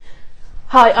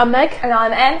Hi, I'm Meg. And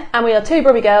I'm Em. And we are two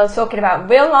Brummy girls Talking about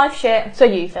real life shit. so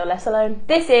you feel less alone.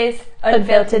 This is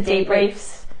Unfiltered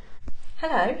Debriefs.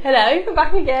 Hello. Hello, we're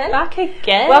back again. Back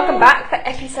again. Welcome back for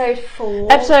episode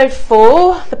 4. Episode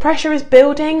 4. The pressure is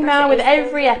building now with is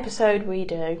every building. episode we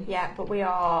do. Yeah, but we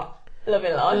are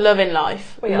loving life. Loving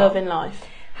life. We are. Loving life.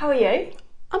 How are you?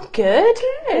 I'm good.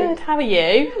 Good. How are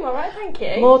you? I'm alright, thank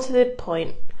you. More to the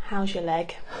point, how's your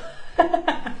leg?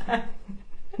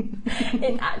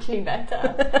 It's actually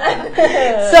better.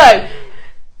 So,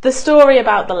 the story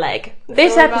about the leg.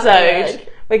 This story about the episode, leg.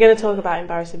 we're going to talk about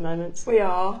embarrassing moments. We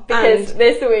are. Because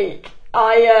this week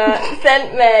I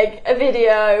sent Meg a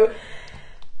video.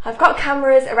 I've got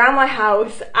cameras around my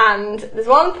house and there's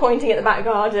one pointing at the back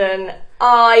garden.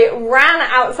 I ran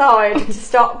outside to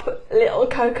stop little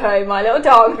Coco, my little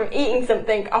dog, from eating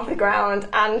something off the ground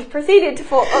and proceeded to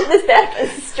fall up the step and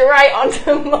straight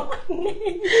onto my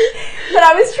knee. But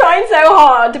I was trying so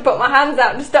hard to put my hands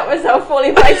out to stop myself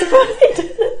falling face first into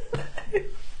the poo.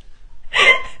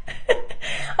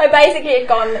 I basically had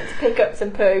gone to pick up some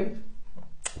poo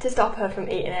to stop her from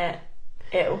eating it.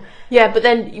 Ew. Yeah, but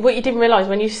then what you didn't realise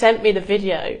when you sent me the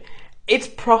video, it's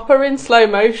proper in slow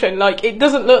motion. Like, it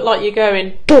doesn't look like you're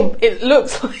going boom. It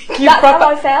looks like you're That's proper. how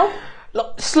I felt.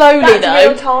 Like, slowly That's though.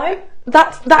 real time.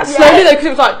 That's Yeah. slowly though, because it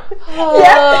was like.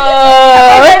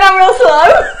 Yeah. And I'm real slow.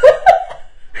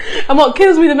 And what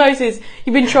kills me the most is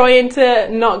you've been trying to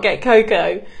not get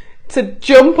Coco to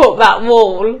jump up that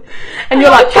wall, and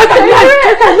you're like, Coco,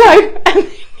 no, and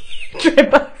then you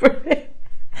trip over it.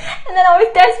 And then I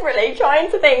was desperately trying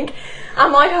to think,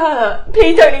 am I hurt?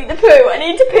 Please don't eat the poo. I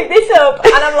need to pick this up.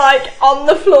 And I'm like on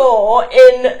the floor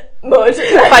in mud.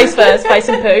 Face first, face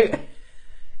and poo. And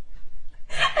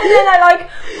then I like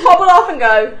hobble off and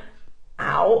go,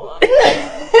 ow.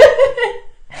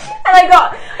 And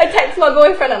I texted my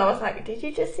boyfriend and I was like, did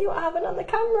you just see what happened on the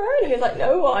camera? And he was like,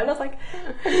 no, why? And I was like,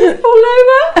 I just fall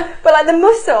over. But like the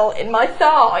muscle in my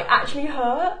thigh actually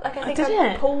hurt. Like I think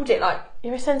I pulled it like.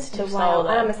 You're a sensitive soul, Wow, though.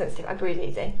 I am a sensitive. I breathe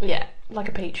easy. Yeah, like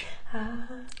a peach.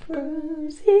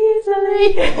 Bruise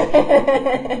easily.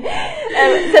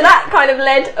 So that kind of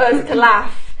led us to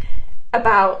laugh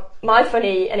about my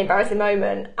funny and embarrassing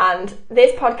moment, and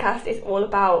this podcast is all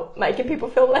about making people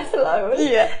feel less alone.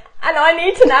 Yeah. And I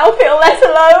need to now feel less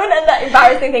alone, and that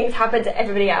embarrassing things happen to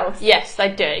everybody else. Yes, they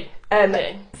do.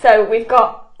 So we've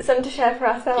got some to share for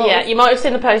ourselves. Yeah, you might have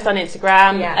seen the post on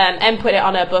Instagram. Yeah. Em put it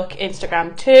on her book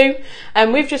Instagram too.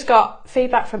 And we've just got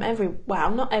feedback from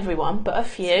not everyone, but a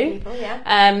few. People, yeah.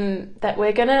 That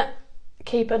we're gonna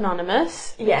keep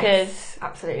anonymous. Yes, Because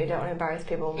absolutely don't want to embarrass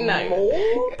people No.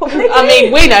 more publicly. I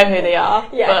mean, we know who they are.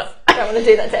 Yes, But don't want to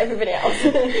do that to everybody else.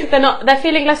 they're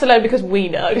feeling less alone because we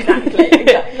know. Exactly.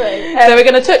 So we're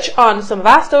going to touch on some of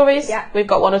our stories. Yeah. We've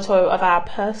got one or two of our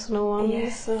personal ones.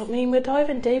 Yes. So, I mean, we're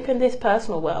diving deep in this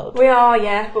personal world. We are,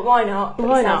 yeah, but why not? Put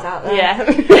Why yourselves not? out there.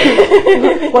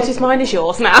 Yeah. What is mine is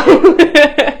yours now.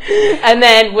 And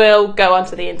then we'll go on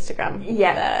to the Instagram.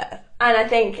 Yeah. And I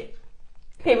think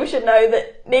people should know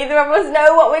that neither of us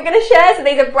know what we're going to share, so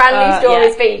these are brand new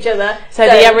stories for each other. So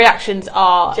the reactions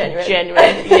are genuine.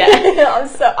 Yeah.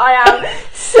 I am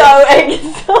so excited.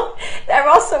 There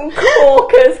are some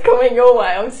corkers coming your way.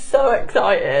 I'm so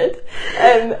excited.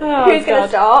 Who's going to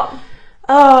start?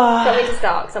 Oh. Want me to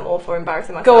start? Because I'm all for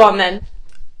embarrassing myself. Go on then.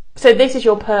 So this is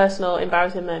your personal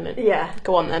embarrassing moment? Yeah.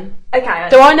 Go on then. Okay.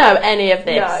 Do I know any of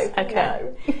this? No.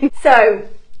 Okay. No. So,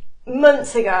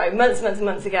 months ago, I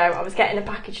was getting a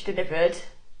package delivered.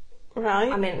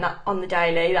 Right. I mean, that on the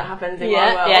daily, that happens in my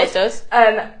Yeah, world. yeah, it does.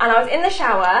 And I was in the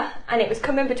shower, and it was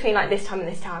coming between like this time and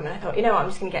this time, and I thought, you know what, I'm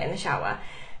just going to get in the shower.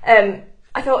 I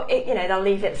thought, they'll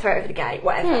leave it, throw it over the gate,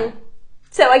 whatever.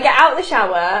 So I get out of the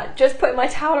shower, just putting my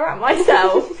towel around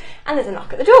myself, and there's a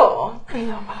knock at the door. And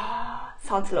I thought,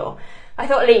 sod's law. I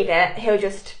thought, leave it, he'll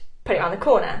just put it around the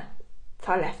corner.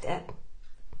 So I left it.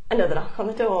 Another knock on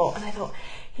the door, and I thought,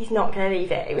 he's not going to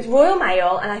leave it. It was Royal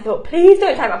Mail, and I thought, please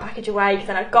don't take my package away, because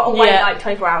then I've got to wait like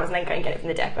 24 hours and then go and get it from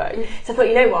the depot. So I thought,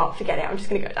 you know what, forget it, I'm just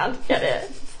going to go down to get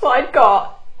it. So I'd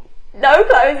got no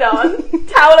clothes on,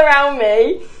 towel around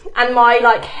me, and my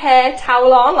like hair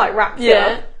towel on, like wrapped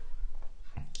up.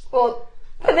 Well,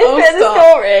 for this bit of the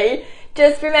story,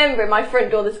 just remember in my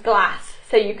front door there's glass,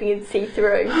 so you can see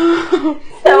through. So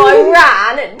I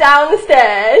ran down the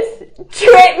stairs,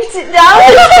 tripped down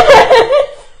the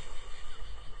stairs.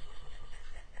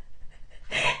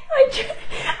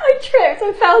 I tripped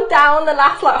and fell down the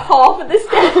last like half of the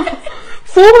stairs.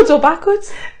 Forwards or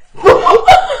backwards? So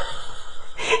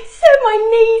my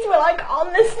knees were like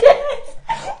on the stairs,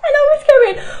 and I was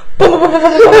going all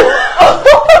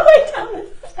the way down the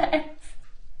stairs.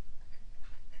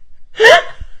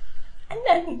 And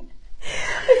then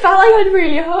I felt like I'd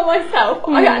really hurt myself.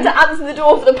 I had to answer the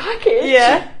door for the package.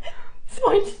 Yeah. So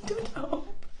I stood up.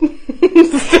 Stop.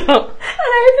 And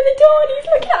I opened the door and he's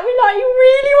looking at me like he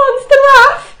really wants to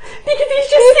laugh because he's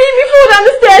just seen me fall down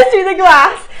the stairs through the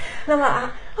glass. And I'm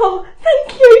like, oh,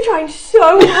 thank you, trying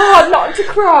so hard not to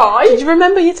cry. Did you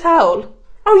remember your towel?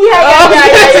 Oh yeah. I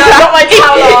got my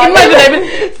towel on. Imagine him,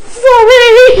 sorry.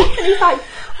 And he's like,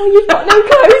 oh, you've got no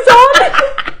clothes on.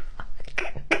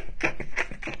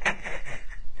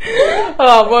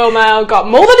 Oh, Royal Mail got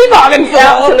more than he bargained for. He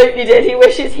absolutely did. He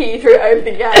wishes he threw it over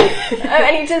the gate.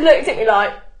 And he just looked at me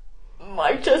like,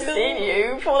 I've just seen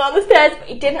you fall down the stairs. But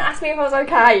he didn't ask me if I was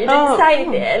okay. He didn't say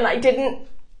anything. Like, he didn't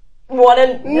want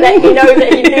to let me know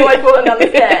that he knew I'd fallen down the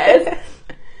stairs.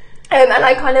 And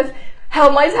I kind of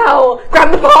held my towel,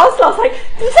 grabbed the parcel. I was like,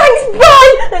 thanks,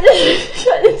 bye! And just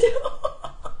shut the door.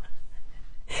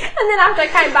 And then after I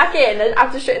came back in, and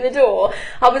after shutting the door,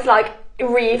 I was like,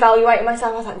 re-evaluating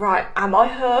myself. I was like, right, am I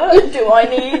hurt? Do I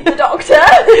need the doctor?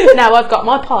 Now I've got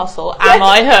my parcel. Am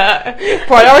I hurt?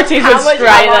 Priorities How were much straight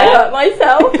have I there. hurt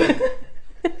myself?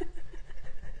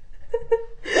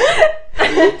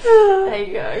 There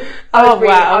you go. I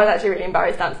was actually really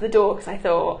embarrassed to answer the door because I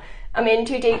thought, I'm in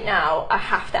too deep now. I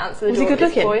have to answer the door he at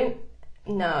this good point.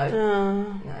 No.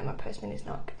 No, my postman is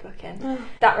not good looking.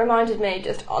 That reminded me,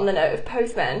 just on the note of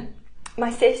postmen,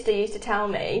 my sister used to tell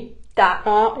me that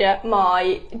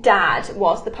my dad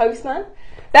was the postman.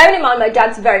 Bearing in mind, my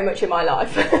dad's very much in my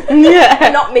life. Yeah.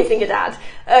 I'm not missing a dad.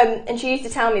 And she used to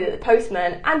tell me that the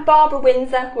postman and Barbara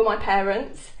Windsor were my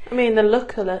parents. I mean, the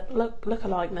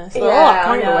look-alikeness. Yeah,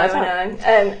 I know.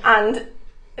 And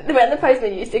when the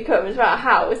postman used to come to our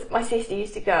house, my sister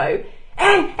used to go,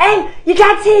 Em, your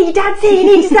dad's here, you need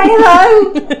to say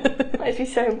hello. I'd be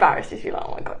so embarrassed if you're like,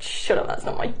 oh my god, shut up, that's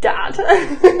not my dad.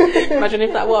 Imagine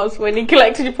if that was when he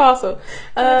collected your parcel.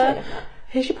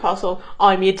 Here's your parcel.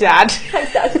 I'm your dad.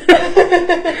 Thanks, Dad.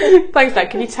 Thanks, Dad.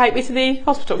 Can you take me to the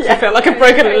hospital? Because I feel like I've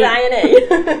broken a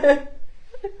leg.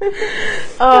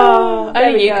 Oh,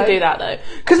 only you could do that though.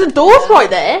 Because the door's right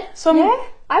there. So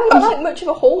I haven't got like much of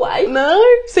a hallway. No.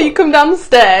 So you come down the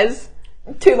stairs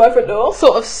to my front door.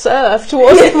 Sort of surf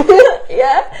towards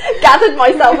gathered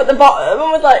myself at the bottom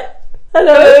and was like,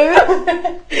 hello.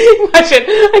 Imagine,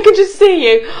 I could just see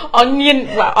you on your knees,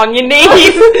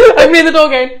 opening the door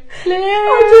going,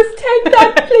 I'll just take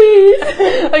that, please.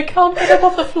 I can't pick up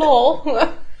off the floor.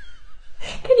 Can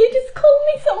you just call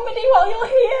me somebody while you're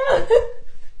here?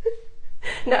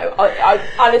 No, I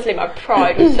honestly, my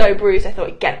pride was so bruised, I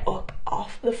thought, get up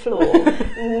off the floor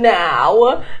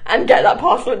now and get that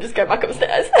parcel and just go back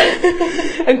upstairs.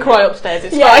 And cry upstairs,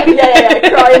 it's fine. Yeah,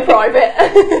 cry in private.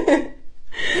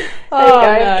 There you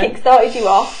go, kick-started you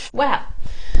off. Well,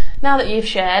 now that you've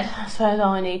shared, I suppose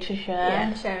I need to share.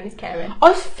 Yeah, sharing is caring.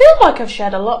 I feel like I've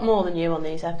shared a lot more than you on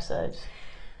these episodes.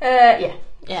 Yeah.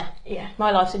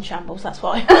 My life's in shambles, that's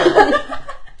why.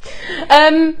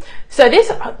 So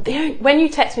when you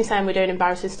text me saying we're doing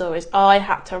embarrassing stories, I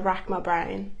had to rack my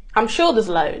brain. I'm sure there's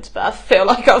loads, but I feel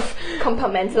like I've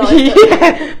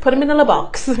compartmentalised put them in a little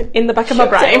box in the back of my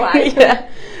brain.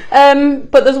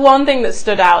 But there's one thing that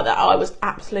stood out that I was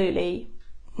absolutely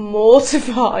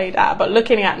mortified at, but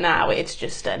looking at now, it's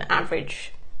just an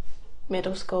average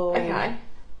middle school,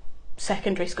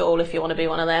 secondary school, if you want to be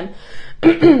one of them.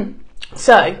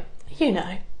 So,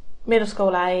 middle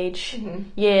school age,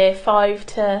 year 5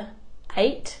 to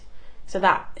 8. So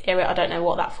that area, I don't know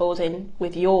what that falls in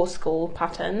with your school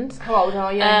patterns. How old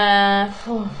are you?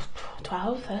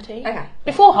 12, 13. Okay.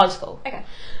 Before high school. Okay.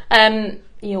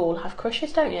 You all have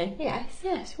crushes, don't you? Yes.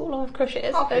 Yes, you all have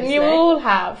crushes. Obviously. And you all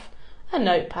have a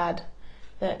notepad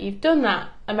that you've done that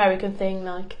American thing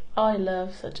like, I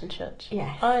love such and such.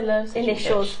 Yes. I love such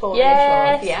initials and such. for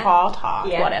yes, initials. Heart,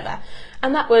 whatever.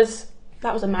 And that was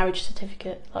a marriage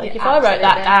certificate. Like, if absolutely. I wrote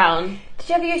that down. Did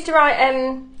you ever used to write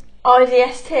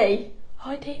IDST?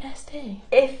 IDST?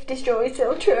 If destroyed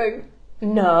still true.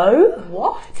 No.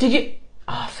 What? Did you?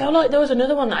 Oh, I felt like there was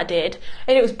another one that I did,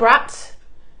 and it was brats,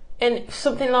 and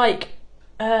something like,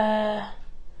 it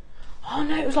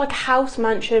was like a house,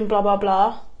 mansion, blah blah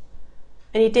blah,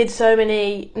 and he did so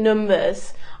many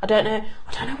numbers. I don't know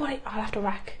what I'll have to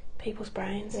rack people's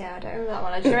brains. Yeah, I don't remember that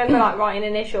one. I just remember like writing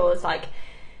initials like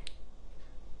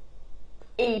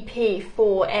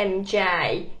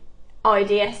EP4MJ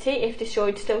IDST. If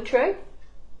destroyed still true.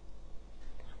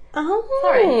 Oh,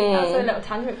 sorry, that was a little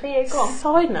tangent for you. Go on.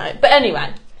 Side note, but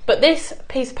anyway, this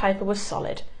piece of paper was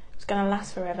solid. It was going to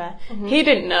last forever. He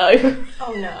didn't know.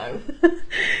 Oh no.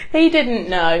 He didn't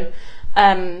know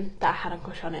that I had a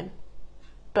crush on him.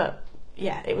 But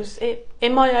yeah, it was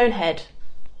in my own head.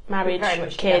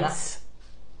 Marriage, kids,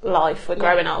 life. We're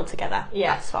growing old together.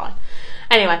 Yeah. That's fine.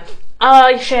 Anyway,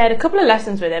 I shared a couple of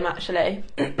lessons with him, actually.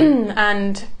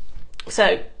 And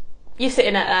so, you're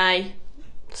sitting at a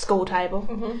school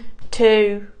table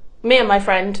to me and my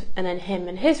friend, and then him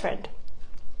and his friend.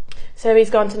 So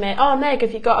he's gone to me, oh, Meg,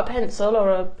 have you got a pencil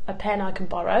or a pen I can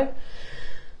borrow?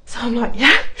 So I'm like,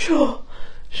 yeah, sure,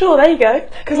 there you go.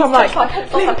 Because I'm like,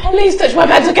 please touch my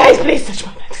pencil case, please touch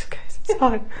my pencil case. It's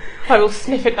fine. I will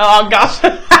sniff it. Oh, gosh.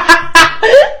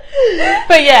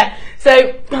 But yeah,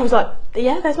 so I was like,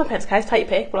 yeah, there's my pencil case, take your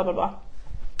pick, blah, blah, blah.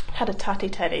 Had a tatty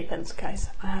teddy pencil case,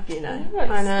 I have, you know.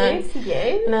 I know. Excuse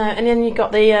you. No, and then you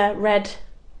got the red,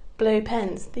 blue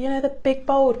pens. You know, the big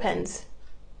bold pens.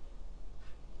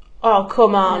 Oh,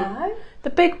 come on. No.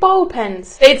 The big bold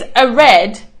pens. It's a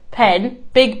red pen,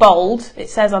 big bold, it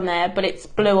says on there, but it's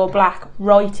blue or black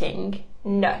writing.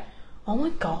 No. Oh my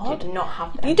God. Did not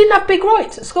have them. You didn't have big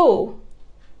writes at school?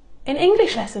 In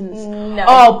English lessons? No.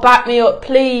 Oh, back me up,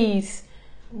 please.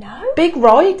 No. Big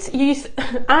writes.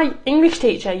 Our English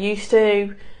teacher used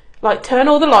to, like, turn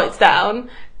all the lights down.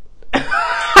 I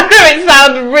know it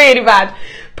sounds really bad.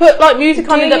 Put like music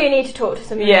on. You need to talk to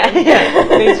somebody. Yeah.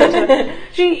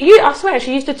 I swear,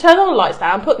 she used to turn all the lights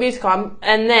down, put music on,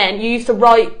 and then you used to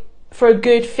write for a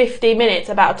good 50 minutes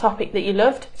about a topic that you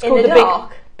loved. It's in the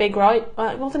dark. Big Right.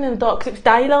 It wasn't in the dark because it was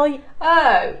daylight.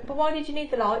 Oh, but why did you need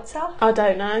the lights off? I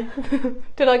don't know.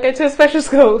 Did I go to a special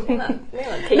school? No,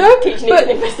 but teaching needs an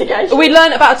investigation. We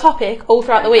learned about a topic all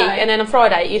throughout the week, Okay. and then on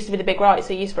Friday it used to be the Big Right,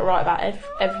 so you used to write about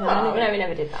everything. Oh, no, we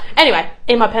never did that. Anyway,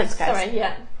 in my pencil case. Sorry,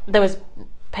 yeah. There was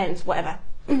pens, whatever.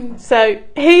 So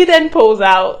he then pulls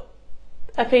out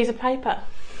a piece of paper.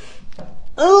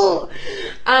 Oh,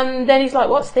 and then he's like,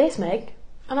 "What's this, Meg?"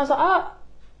 And I was like, "Ah."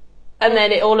 And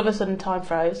then it all of a sudden time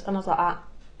froze, and I was like, "Ah,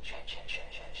 shit."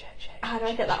 How do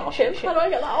I get that off him? How do I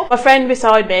get that off? My friend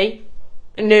beside me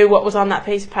knew what was on that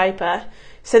piece of paper,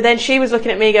 so then she was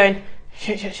looking at me going,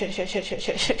 shit.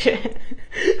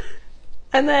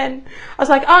 And then I was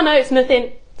like, "Oh no, it's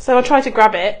nothing." So I tried to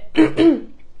grab it.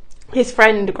 His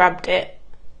friend grabbed it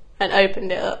and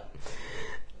opened it up.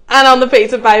 And on the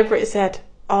piece of paper it said,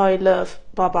 "I love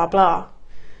blah blah blah."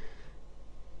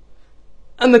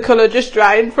 And the colour just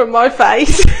drained from my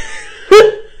face.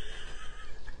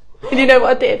 And you know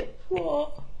what I did?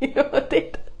 What? You know what I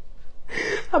did?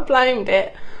 I blamed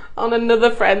it on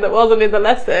another friend that wasn't in the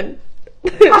lesson.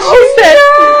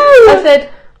 I said,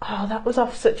 "Oh, that was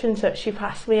off such and such. She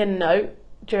passed me a note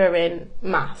during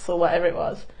maths or whatever it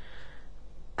was.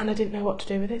 And I didn't know what to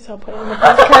do with it, so I put it in the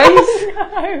pencil case."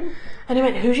 No. And he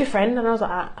went, "Who's your friend?" And I was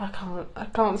like, I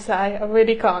can't say. I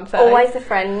really can't say. Always a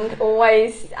friend.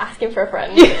 Always asking for a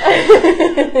friend.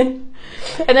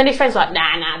 And then his friend's like,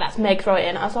 nah, that's Meg's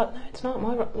writing. I was like, no, it's not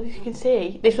my writing. You can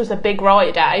see, this was a big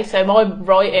write day, so my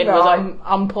writing was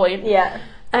on point. Yeah.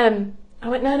 I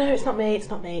went, no, it's not me.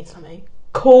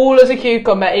 Cool as a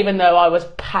cucumber, even though I was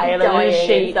pale as a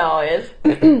sheet.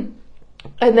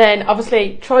 And then,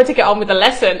 obviously, tried to get on with the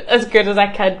lesson as good as I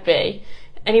could be.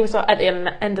 And he was like, at the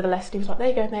end of the lesson, he was like, "There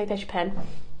you go, Meg, there's your pen.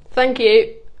 Thank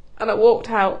you." And I walked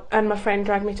out, and my friend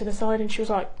dragged me to the side, and she was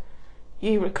like,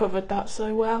 "You recovered that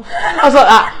so well." I was like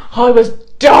that. I was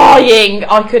dying.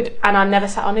 And I never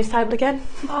sat on his table again.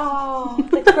 Oh,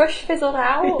 the crush fizzled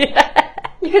out. Yeah.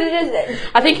 You could have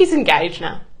just... I think he's engaged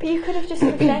now. But you could have just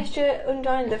confessed your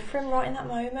undying love for him right in that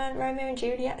moment, Romeo and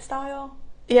Juliet style.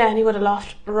 Yeah, and he would have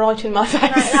laughed right in my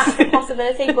face. That's a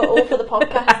possibility, but all for the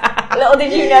podcast. Little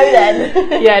did you know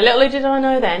then. Yeah, little did I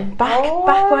know then. Back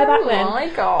way back then. Oh my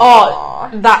god. Oh,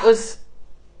 that was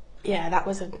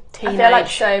a teenage... I feel like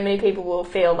so many people will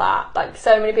feel that. Like,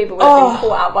 so many people will have been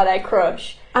caught out by their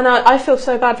crush. And I feel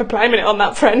so bad for blaming it on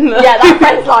that friend. Yeah, that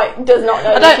friend's like, does not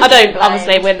know. I don't,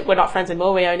 obviously, we're not friends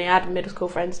anymore. We only had middle school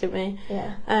friends, didn't we?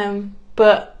 Yeah.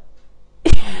 But...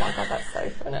 Oh my god, that's so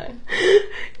funny.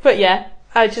 But yeah,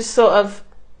 I just sort of...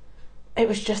 It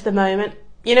was just the moment.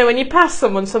 You know, when you pass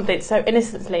someone something so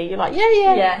innocently, you're like, yeah.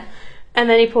 Yeah. And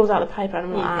then he pulls out the paper and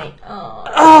I'm like, oh,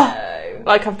 no.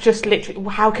 Like, I've just literally,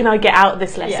 how can I get out of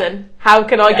this lesson? Yeah. How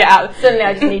can I get out? Suddenly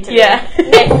I just need to Yeah.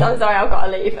 leave. Next, I'm sorry, I've got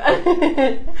to leave.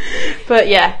 But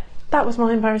yeah, that was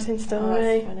my embarrassing Oh,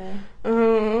 story. that's funny.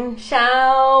 Mm.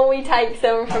 Shall we take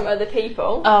some from other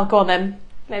people? Oh, go on then.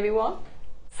 Maybe one?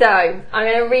 So, I'm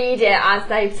going to read it as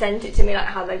they've sent it to me, like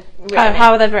how they've written it.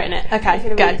 How have they written it? Okay, I'm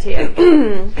go. going to read it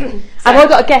to you. Have I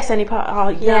got to guess any part? Oh,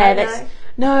 yeah, No, let's...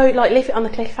 No, like, leave it on the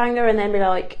cliffhanger and then be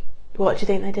like, what do you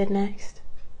think they did next?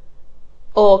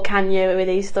 Or can you with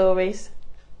these stories?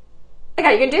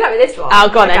 Okay, you can do that with this one. Oh,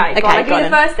 go on then. Okay, Okay, I'll go on do the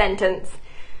then. first sentence.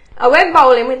 I went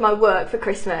bowling with my work for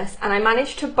Christmas and I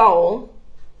managed to bowl... ...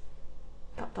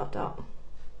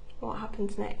 What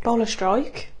happens next? Bowler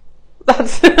strike.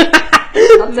 That's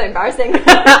That's so embarrassing.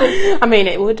 I mean,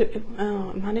 it would.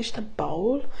 Oh, managed to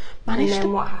bowl. And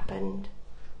then what happened?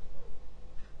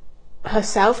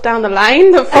 Herself down the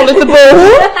lane that followed the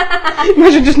ball.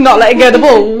 Imagine just not letting go of the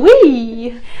ball.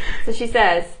 Whee! So she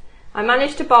says, I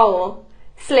managed to bowl,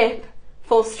 slip,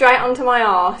 fall straight onto my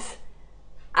arse,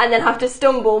 and then have to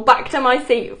stumble back to my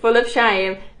seat full of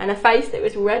shame and a face that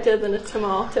was redder than a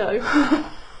tomato.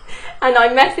 And I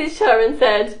messaged her and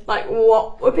said, like,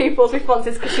 what were people's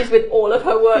responses? Because she's with all of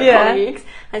her work colleagues.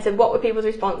 And said, what were people's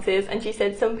responses? And she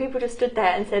said, some people just stood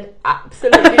there and said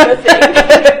absolutely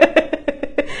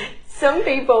nothing. Some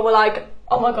people were like,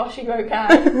 oh my gosh, are you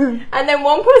okay? And then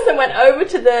one person went over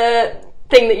to the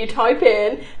thing that you type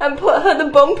in and put her the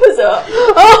bumpers up.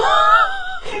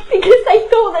 Because they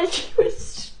thought that she was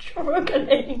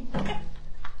struggling.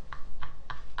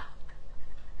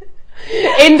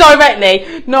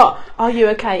 Indirectly, not, are you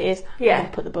okay, is, Yeah. I'll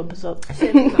put the bumpers up. I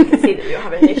can see that you're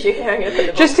having an issue here. I'm going to put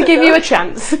the Just to bumpers give you up. a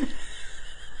chance.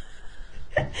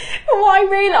 But what I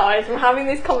realised from having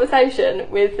this conversation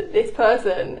with this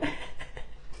person,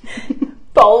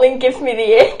 bowling gives me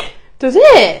the ick. Does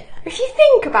it? If you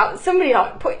think about somebody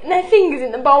like putting their fingers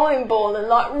in the bowling ball and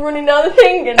like running down the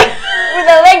thing and with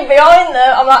their leg behind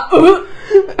them, I'm like,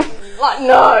 like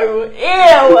no,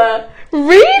 ew.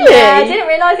 Really? Yeah, I didn't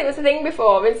realise it was a thing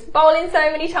before. I was bowling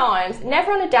so many times,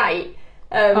 never on a date.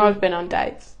 I've been on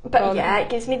dates. But bowling. yeah, it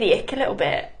gives me the ick a little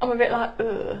bit. I'm a bit like,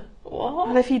 ugh, what?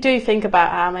 And if you do think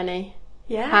about how many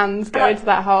Yeah. hands go Like, into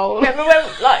that hole. Remember when,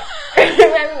 like,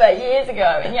 remember years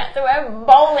ago and you had to wear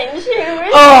bowling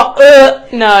shoes?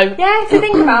 No. Yeah, to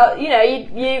think about, you know,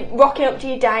 you rocking up to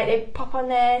your date, they pop on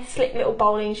their slick little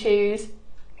bowling shoes,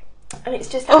 and it's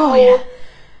just that whole... Yeah.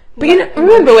 But you know,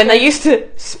 remember when they used to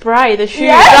spray the shoes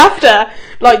Yeah. after?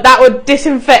 Like, that would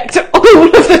disinfect all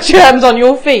of the germs on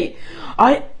your feet.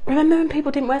 I remember when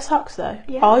people didn't wear socks, though.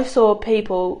 Yeah. I saw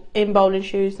people in bowling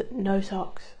shoes that no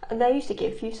socks. And they used to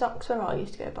give you socks when I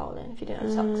used to go bowling. If you didn't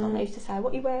have socks on, they used to say,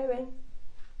 what are you wearing?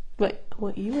 Wait,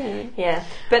 what are you wearing? Yeah,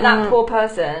 but that poor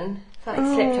person like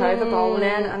slipped over bowling,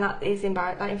 and that is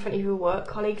embarrassing, like in front of your work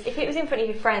colleagues. If it was in front of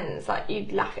your friends, like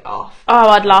you'd laugh it off. Oh,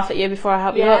 I'd laugh at you before I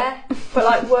help you up. Yeah, but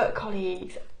like work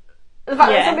colleagues, the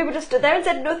fact that some people just stood there and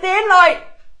said nothing, like,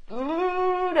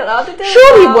 not allowed to do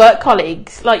Surely that. work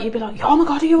colleagues, like, you'd be like, oh my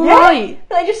god, are you Yeah, alright? and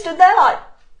they just stood there like.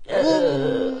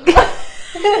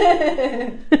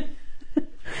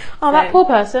 Oh, that poor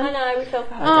person. I know, we feel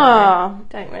for her, Oh,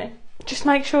 don't we? just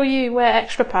make sure you wear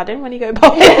extra padding when you go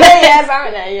bowling. Yeah,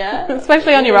 apparently, yeah.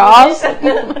 Especially on your arse.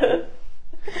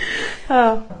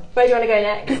 Oh. Where do you want to go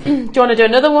next? Do you want to do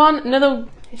another one? Another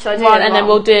Shall I do one, another and then one?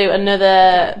 we'll do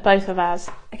another, both of ours.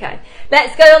 Okay,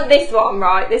 let's go on this one,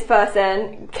 right? This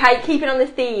person, keeping on the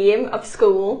theme of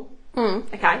school.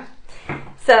 Okay,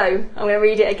 so I'm going to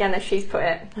read it again as she's put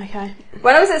it. Okay.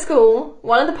 When I was at school,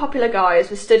 one of the popular guys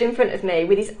was stood in front of me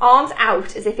with his arms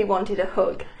out as if he wanted a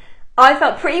hug. I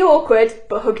felt pretty awkward,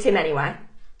 but hugged him anyway.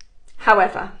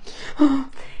 However,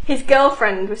 his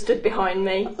girlfriend was stood behind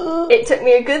me. It took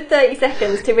me a good 30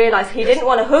 seconds to realise he didn't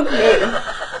want to hug me.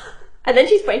 And then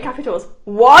she's put in capitals,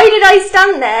 why did I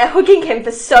stand there hugging him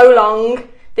for so long?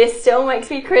 This still makes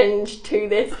me cringe to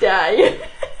this day.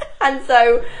 And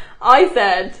so I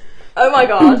said, oh my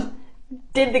god,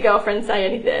 did the girlfriend say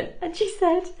anything? And she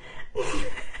said,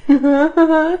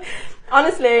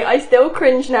 honestly, I still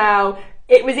cringe now.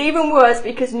 It was even worse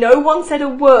because no one said a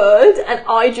word and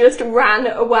I just ran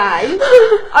away.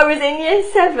 I was in year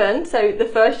 7, so the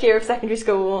first year of secondary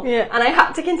school, Yeah. and I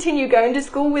had to continue going to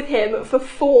school with him for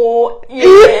 4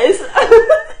 years.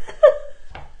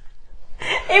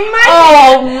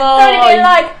 Imagine somebody being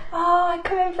like, oh, I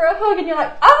come in for a hug, and you're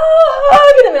like, oh,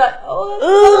 hug, and then be like, oh,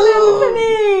 that's so for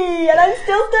me, and I'm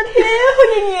still stood here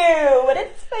hugging you, but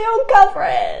it's for your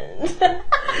girlfriend.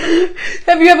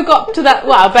 Have you ever got to that,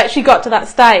 well, I bet she got to that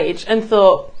stage and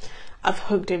thought, I've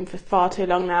hugged him for far too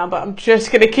long now, but I'm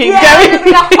just going to keep I'm going.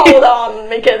 just gonna hold on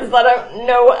because I don't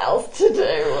know what else to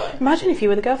do. Imagine if you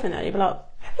were the girlfriend though, you'd be like,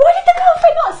 What did the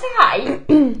girlfriend not say?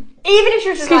 Even if she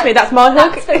was just excuse like, me, that's my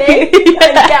hug. that's for me, and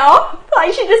get off.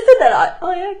 Like, she just stood there like,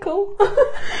 oh yeah, cool. But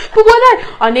were they?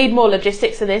 I need more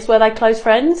logistics to this. Were they close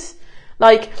friends?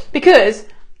 Like, because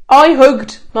I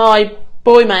hugged my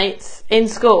boy mates in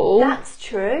school. That's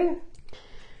true.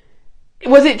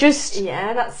 Was it just?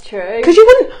 Yeah, that's true. Because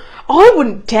I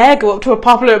wouldn't dare go up to a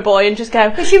popular boy and just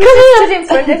go. But she was just stood in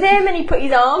front of him and he put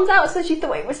his arms out, so she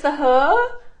thought it was for her.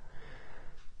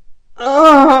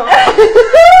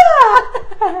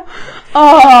 Oh,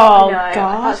 I know, I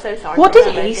God! felt so sorry What for did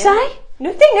her, he baby. say?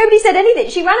 Nothing. Nobody said anything.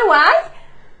 She ran away.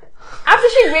 After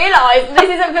she realised this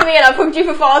isn't for me and I've hugged you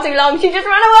for far too long, she just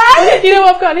ran away. You know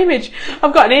what, I've got an image.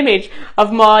 I've got an image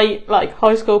of my, like,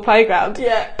 high school playground.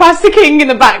 Yeah. Pastor King in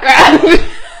the background.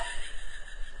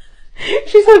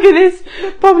 She's like this,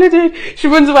 probably dude. She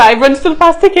runs away, runs to the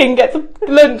Pastor King, gets a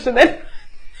lunch, and then...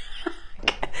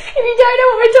 If you don't know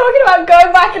what we're talking about, go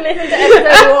back and listen to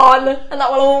episode 1, and that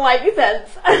will all make sense.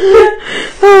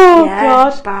 Oh, yeah,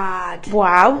 God. bad.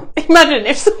 Wow. Imagine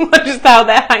if someone just held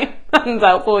their hands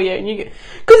out for you, and you...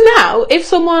 Because now, if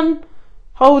someone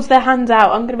holds their hands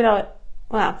out, I'm going to be like,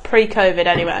 well, pre-COVID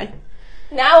anyway.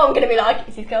 Now I'm going to be like,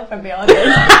 is his girlfriend behind me?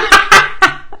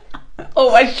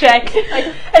 Always check.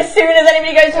 Like, as soon as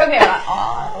anybody goes to hug me, I'm like,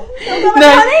 oh,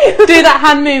 no, do that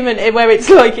hand movement where it's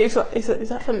like, is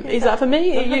that for me?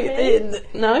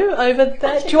 No, over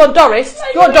there. Do you want Doris? Do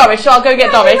you want Doris? So I'll go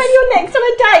get Doris. When you're next on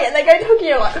a date and they go to hug you,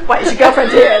 you're like, wait, is your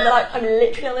girlfriend here? And they're like, I'm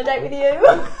literally on a date with you.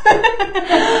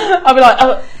 I'll be like,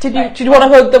 oh, did you want to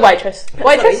hug the waitress?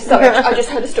 Waitress? Sorry, I just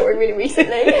heard a story really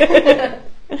recently.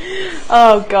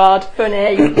 Oh, God.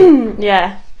 Funny.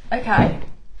 Yeah. Okay.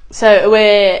 So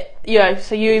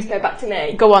so you go back to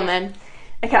me. Go on then.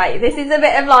 Okay, this is a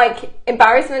bit of like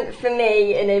embarrassment for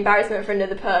me and embarrassment for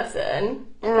another person.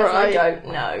 Because I don't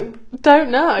know. Don't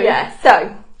know? Yeah,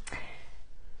 so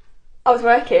I was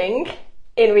working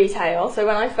in retail. So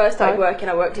when I first started working,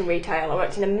 I worked in retail. I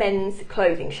worked in a men's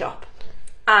clothing shop.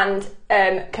 And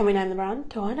can we name the brand?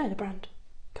 Do I know the brand?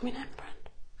 Can we name the brand?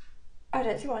 I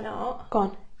don't see why not. Go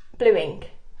on. Blue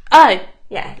Ink. Oh.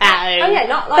 Yeah. Oh. Oh yeah,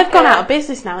 not like they've gone out of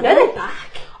business now. No, they're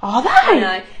back. Are they? I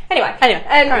know. Anyway,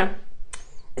 carry on.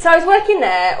 So I was working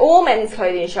there, all men's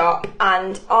clothing shop,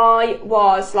 and I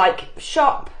was like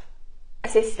shop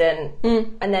assistant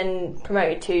and then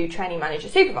promoted to training manager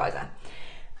supervisor.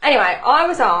 Anyway, I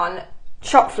was on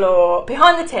shop floor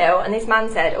behind the till, and this man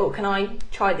said, oh, can I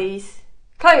try these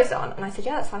clothes on? And I said,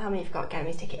 yeah, that's fine. How many have you got? Gave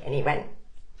me his ticket. And he went,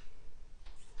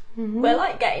 we're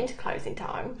like getting to closing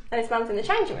time, and this man's in the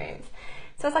changing rooms.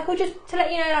 So I was like, well, just to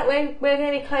let you know, like we're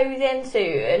going to be closing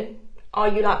soon. Are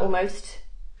you like almost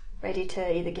ready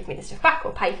to either give me the stuff back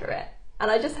or pay for it?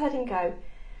 And I just heard him go,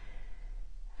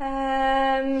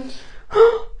 I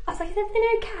was like, is everything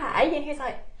okay? And he was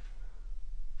like,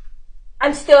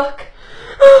 I'm stuck.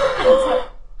 And I was like,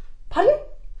 pardon?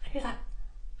 And he was like,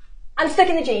 I'm stuck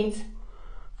in the jeans.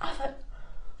 I was like,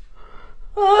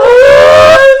 I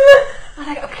was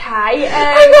like, okay.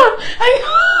 Hang on.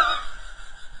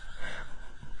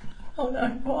 Oh no,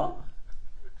 what?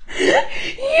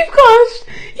 You've got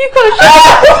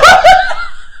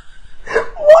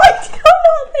Why did I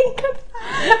not think of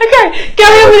that? Okay,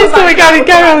 carry on with the story,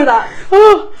 carry on with that.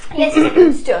 Oh. Yes,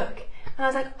 I'm stuck. And I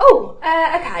was like, oh,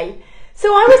 okay. So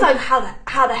I was like,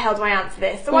 how the hell do I answer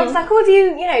this? So I was like, oh, do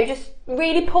you just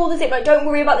really pull the zip? Like, don't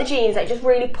worry about the jeans. Like, just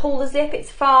really pull the zip.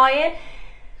 It's fine.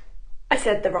 I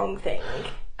said the wrong thing.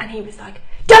 And he was like,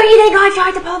 don't you think I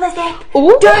tried to pull the zip?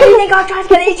 Ooh. Don't you think I tried to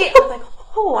get these jeans? I was like,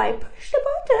 oh, I pushed the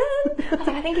button. I was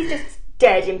like, I think he's just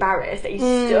dead embarrassed that he's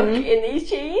stuck in these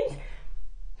jeans.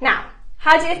 Now,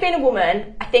 had it have been a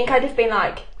woman, I think I'd have been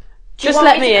like, just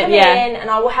let me in, and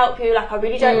I will help you. Like, I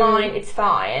really don't mind. It's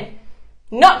fine.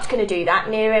 Not going to do that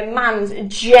near a man's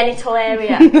genital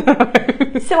area. No.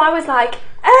 So I was like,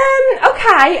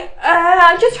 okay,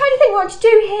 I'm just trying to think what to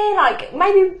do here. Like,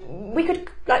 maybe we could,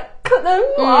 like, cut them.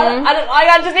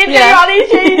 I just need to do all these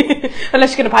jeans.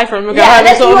 Unless you're going to pay for them, we'll go home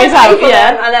and sort them out.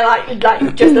 Yeah. And then,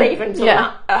 like just leave and sort them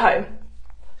out at home.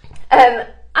 And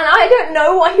I don't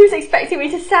know what he was expecting me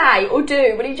to say or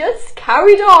do, but he just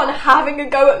carried on having a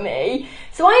go at me.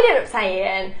 So I ended up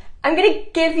saying, I'm going to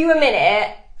give you a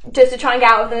minute just to try and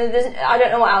get out of them. I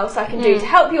don't know what else I can do to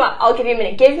help you out. I'll give you a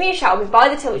minute. Give me a shout. We're by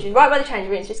the till, which is right by the changing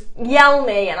rooms. Just yell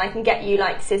me and I can get you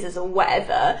like scissors or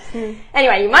whatever.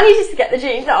 Anyway, he manages to get the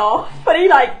jeans off, but he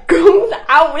like comes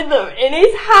out with them in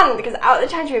his hand because out of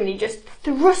the changing room and he just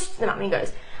thrusts them at me and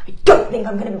goes, I don't think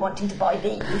I'm going to be wanting to buy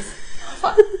these. I was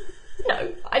like,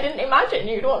 no, I didn't imagine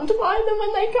you'd want to buy them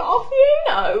when they get off you,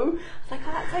 no. I was like,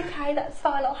 oh, that's okay, that's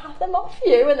fine, I'll have them off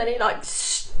you. And then he like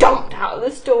stomped out of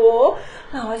the store.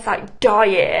 And I was like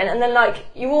dying. And then like,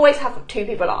 you always have two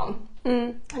people on.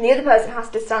 And the other person has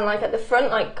to stand like at the front,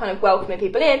 like kind of welcoming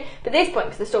people in. But at this point,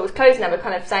 because the store was closing, they were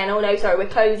kind of saying, oh no, sorry, we're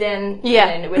closing. Yeah.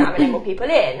 And we're not having any more people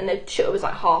in. And the shutter was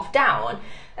like half down.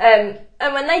 And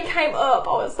when they came up,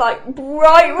 I was like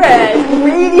bright red,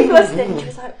 really flustered. And she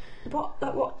was like, what the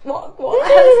hell has gone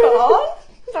on?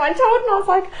 So I told him, I was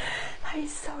like, that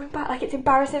is so embarrassing. Like, it's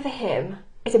embarrassing for him.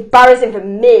 It's embarrassing for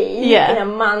me in a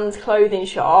man's clothing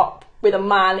shop with a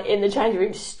man in the changing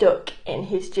room stuck in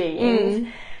his jeans.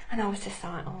 And I was just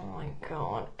like, oh my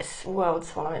god, it's world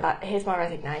swallowing. Like, here's my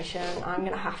resignation. I'm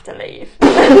going to have to leave.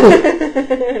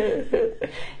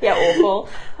 Yeah, awful.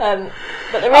 But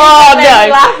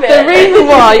the reason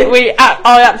why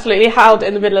I absolutely howled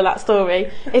in the middle of that story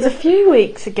is a few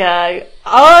weeks ago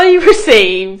I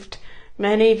received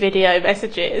many video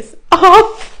messages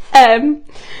of and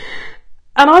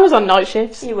I was on night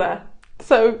shifts. You were.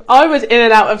 So I was in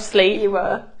and out of sleep. You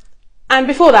were. And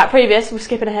before that, we're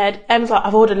skipping ahead, Em's like,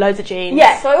 I've ordered loads of jeans.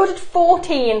 Yeah, so I ordered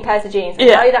 14 pairs of jeans. I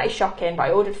know that is shocking, but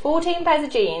I ordered 14 pairs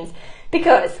of jeans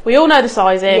because... We all know the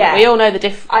sizing, we all know the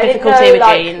difficulty with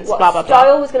jeans, blah, blah, blah.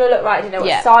 Style was going to look right, I didn't know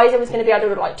what size it was going to be. I'd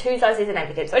ordered like 2 sizes and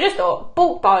everything. So I just thought,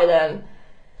 bulk buy them,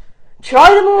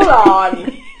 try them all on,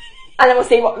 and then we'll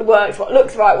see what works, what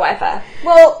looks right, whatever.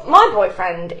 Well, my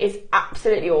boyfriend is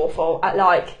absolutely awful at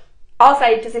like... I'll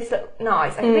say, does this look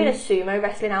nice? I could be in a sumo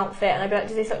wrestling outfit and I'd be like,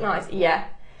 does this look nice? Yeah.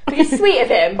 Which is sweet of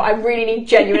him, but I really need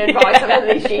genuine advice on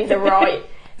whether these jeans are right.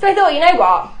 So I thought, you know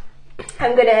what?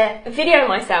 I'm going to video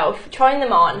myself trying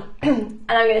them on and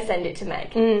I'm going to send it to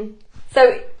Meg.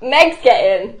 So Meg's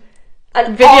getting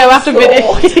an video after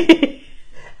video.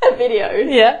 A video.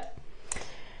 Yeah.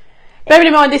 Bearing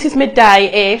in mind, this is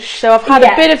midday-ish, so I've had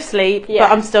a bit of sleep, but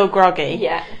I'm still groggy.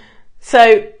 Yeah.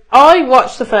 So I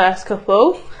watched the first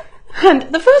couple. And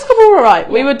the first couple were alright.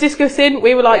 We were discussing,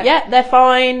 we were like, they're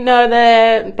fine, no,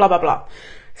 they're blah, blah, blah.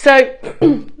 So,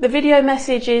 the video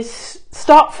messages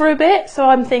stopped for a bit, so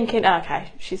I'm thinking,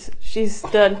 okay, she's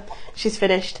done, she's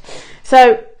finished.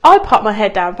 So, I pop my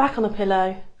head down, back on the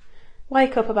pillow,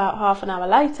 wake up about half an hour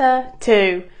later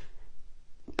to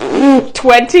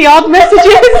 20 odd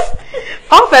messages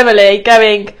off Emily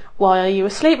going, why are you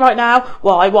asleep right now?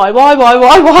 Why? I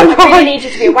really need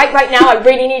you to be awake right now. I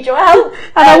really need your help.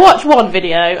 And I watched one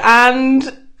video and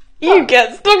you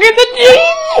get stuck in the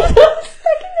jeans.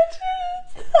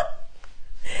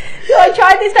 So I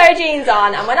tried this pair of jeans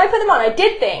on and when I put them on I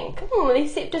did think,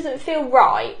 this it doesn't feel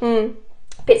right.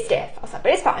 Bit stiff. I was like,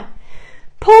 but it's fine.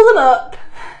 Pull them up.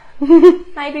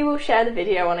 Maybe we'll share the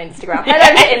video on Instagram. Head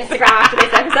over to Instagram after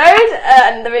this episode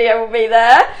and the video will be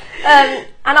there. And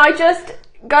I just...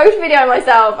 go to video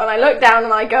myself and I look down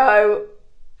and I go,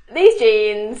 these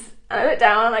jeans, and I look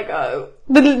down and I go...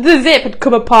 The zip had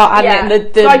come apart and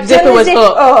the so zipper was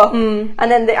up. And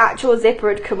then the actual zipper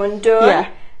had come undone. Yeah.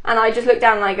 And I just look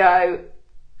down and I go,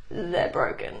 they're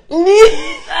broken. And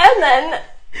then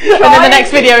the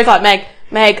next video is like,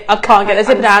 Meg, I can't get the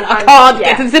zipper down. I can't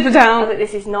get the zipper down. I was like,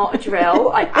 this is not a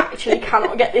drill. I actually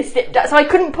cannot get this zip down. So I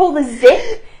couldn't pull the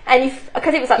zip. And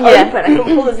because it was like open, I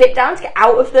couldn't pull the zip down to get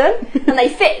out of them, and they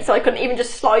fit, so I couldn't even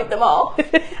just slide them off.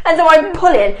 And so I'm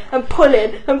pulling and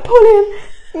pulling and pulling.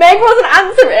 Meg wasn't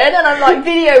answering, and I'm like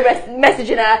video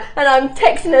messaging her, and I'm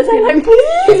texting her saying like,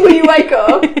 please, will you wake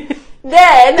up?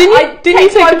 Then didn't you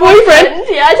take my boyfriend?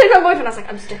 Yeah, I took my boyfriend. I was like,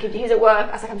 I'm stuck in jeans at work.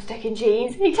 I was like, I'm stuck in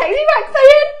jeans. And he texted me back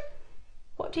saying,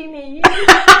 what do you mean?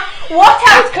 What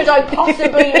else could I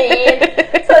possibly mean?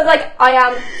 So I was like, I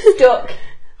am stuck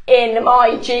in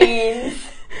my jeans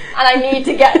and I need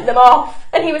to get them off.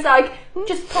 And he was like,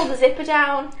 just pull the zipper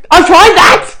down. I've tried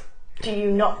that! Do you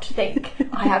not think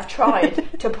I have tried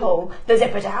to pull the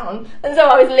zipper down? And so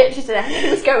I was literally there and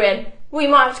he was going, well, you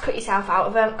might have to cut yourself out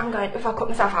of them. I'm going, if I cut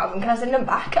myself out of them, can I send them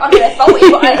back? I'm going to fault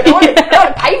you, but I don't want to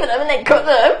pay for them and then cut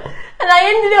them. And I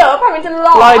ended up having to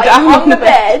lie down on the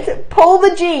bed, pull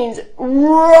the jeans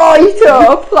right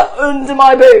up, like under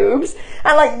my boobs,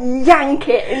 and like yank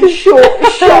it in short,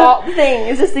 sharp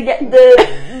things just to get the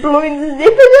blowing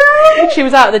zipper down. She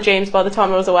was out of the jeans by the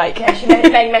time I was awake. Yeah, she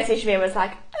messaged me and was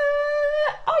like,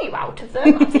 are you out of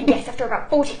them? I was like, yes, after about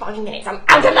 45 minutes, I'm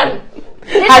out of them.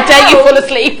 How dare you fall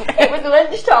asleep? It was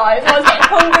lunchtime, so I was getting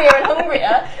hungrier and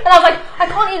hungrier. And I was like, I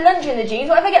can't eat lunch in the jeans.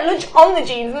 What if I get lunch on the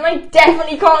jeans and I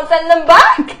definitely can't send them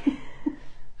back?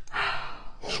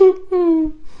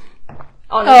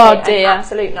 Honestly, dear. An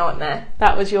absolute nightmare.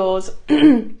 That was yours.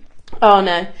 Oh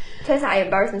no. Turns out I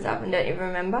embarrassed myself and don't even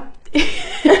remember. Maybe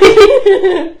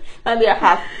I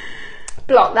have.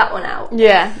 Block that one out.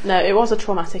 Yeah, no, it was a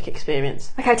traumatic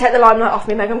experience. Okay, take the limelight off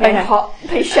me, Meg. I'm getting hot.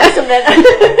 Please share something.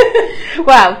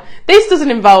 Well, this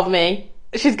doesn't involve me.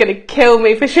 She's going to kill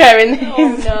me for sharing this.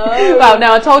 Oh no. Well,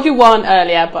 no, I told you one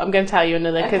earlier, but I'm going to tell you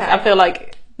another because I feel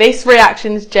like this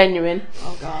reaction's genuine.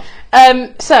 Oh god.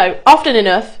 So, often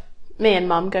enough, me and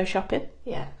Mum go shopping.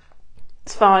 Yeah.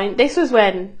 It's fine. This was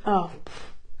when,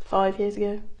 5 years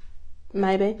ago.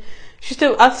 Maybe.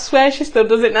 I swear she still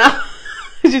does it now.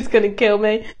 She's going to kill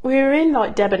me. We were in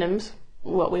like Debenhams,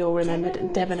 what we all remembered.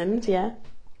 Debenhams, yeah.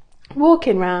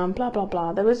 Walking round, blah, blah,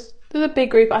 blah. There was a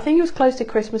big group. I think it was close to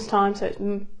Christmas time, so it's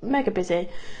mega busy.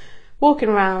 Walking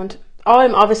around.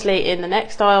 I'm obviously in the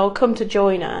next aisle, come to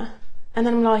join her, and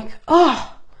then I'm like,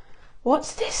 oh,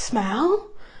 what's this smell?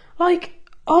 Like,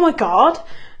 oh my God.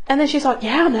 And then she's like,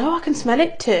 yeah, I know, I can smell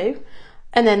it too.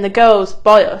 And then the girls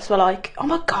by us were like, oh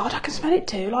my God, I can smell it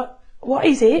too. Like, what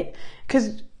is it?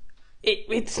 Because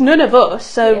it's none of us,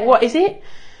 so what is it?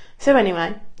 So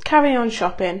anyway, carry on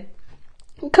shopping.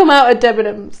 Come out of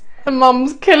Debenhams, and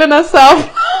Mum's killing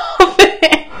herself.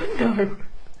 No.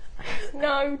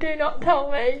 No, do not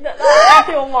tell me that that's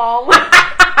your mum.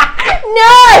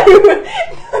 No!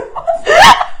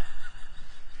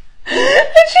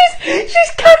 And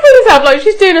she's cackling herself like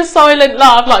she's doing a silent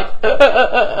laugh, like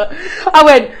I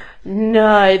went,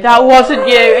 no, that wasn't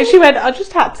you. And she went, I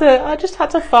just had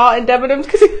to fart in Debenhams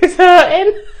because it was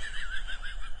hurting.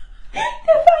 The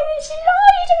fact that she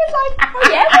lied and was like, oh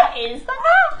yeah, what is that?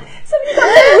 Somebody got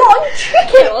the wrong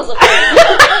chicken or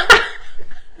something.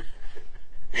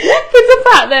 But the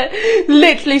fact that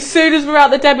literally as soon as we're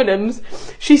out the Debenhams,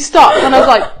 she stopped and I was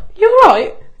like, you're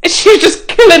right. And she was just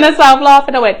killing herself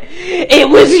laughing. I went, it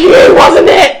was you, wasn't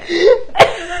it?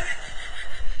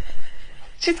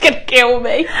 She's gonna kill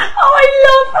me. Oh, I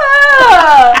love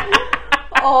her.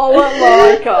 Oh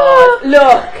my God.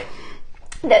 Look.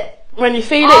 When you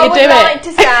feel it, you do it. I would like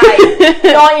to say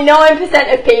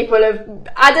 99% of people have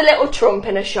had a little trump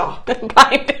in a shop.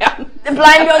 Blamed it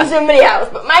on somebody else,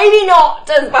 but maybe not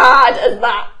as bad as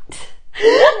that.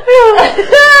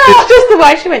 It's just the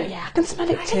way she went, yeah, I can smell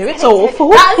it too, it's awful.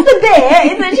 That's the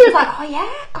bit, and then she was like, oh yeah,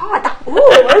 God,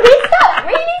 what is that? That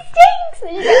really stinks.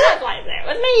 And she said, that's like, it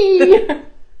was me.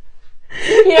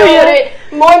 You know what it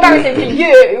is? More embarrassing for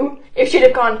you if she'd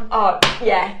have gone, oh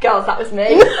yeah, girls, that was me.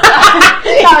 That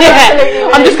was absolutely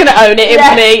me. I'm just going to own it. It's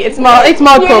me. It's my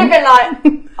You'd cum. have been like,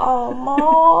 oh,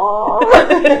 Mom.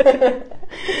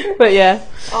 But yeah.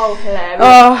 Oh, hilarious.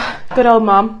 Oh, good old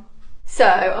Mum. So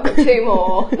I've got two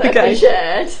more that have been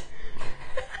shared.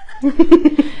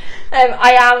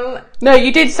 No,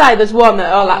 you did say there's one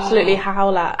that I'll absolutely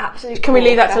howl at. Absolutely. Can we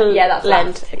leave that to that's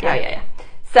Lent? Okay. Yeah.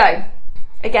 So,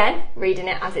 again, reading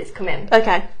it as it's come in.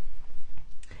 Okay.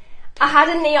 I had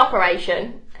a knee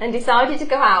operation and decided to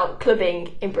go out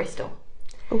clubbing in Bristol.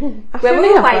 Ooh, when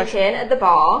we were waiting at the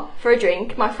bar for a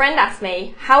drink, my friend asked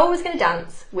me how I was going to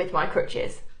dance with my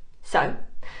crutches. So,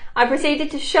 I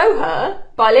proceeded to show her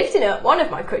by lifting up one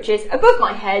of my crutches above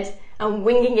my head and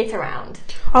winging it around.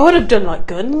 I would have done like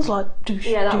guns, like douche,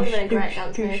 yeah, that would douche, have been a great douche,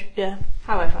 dance douche. move. Yeah.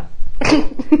 However,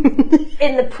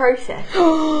 in the process,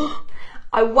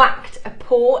 I whacked a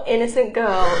poor innocent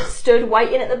girl stood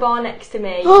waiting at the bar next to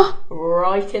me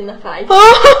right in the face.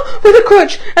 Oh, with a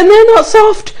crutch, and they're not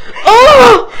soft.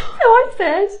 Oh! So I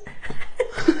said,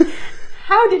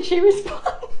 how did she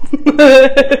respond?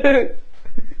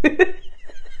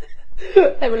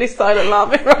 Emily's silent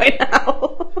laughing right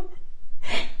now.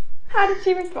 How did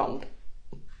she respond?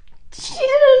 She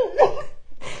didn't.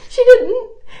 She didn't.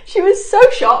 She was so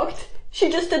shocked. She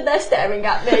just stood there staring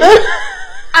at me.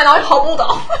 And I hobbled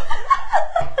off.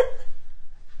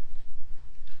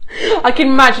 I can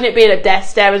imagine it being a death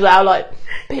stare as well, like,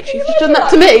 bitch, you've just done that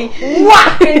to me.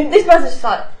 Whack! And this person's just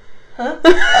like, huh?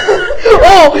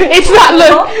 Oh, it's that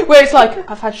look where it's like,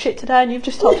 I've had shit today and you've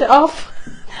just topped it off.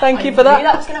 Thank you for that. I knew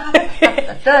that was going to happen. That's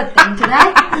the third thing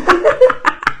today.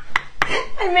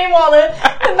 And meanwhile, the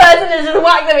person who's just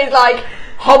whacked them is like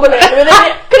hobbling. And it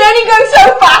can only go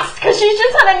so fast because she's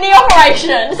just had a knee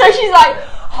operation. So she's like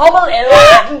hobbling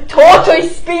like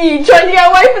tortoise speed, trying to get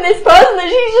away from this person that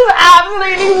she's just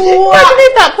absolutely whacked. Imagine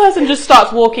if that person just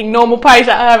starts walking normal pace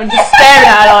at her and just staring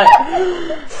at her like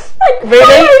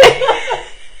really?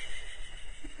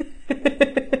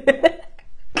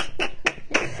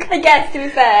 I guess, to be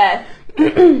fair,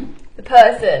 the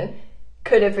person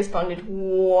could have responded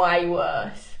way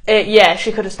worse. Yeah,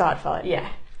 she could have started fighting. Yeah.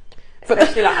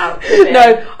 Especially like out.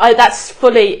 No, that's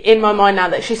fully in my mind now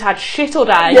that she's had shit all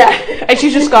day. Yeah. And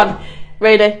she's just gone,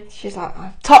 really? She's like,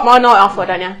 I Top my night off, why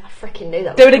don't you? I freaking knew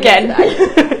that. Do it again.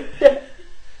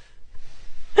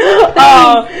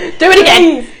 Oh, do it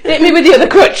again. Hit me with the other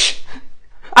crutch.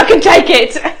 I can take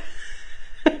it.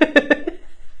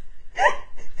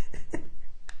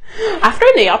 After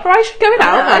a knee operation, going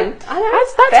out, man.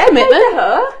 That's commitment.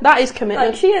 Her. That is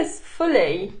commitment. Like, she is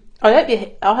fully. I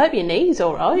hope your knee's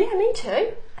all right. Yeah, me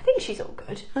too. I think she's all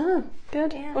good. Oh,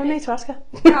 good. Yeah, Well, we need to ask her.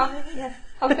 Oh, yeah.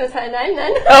 I was going to say her name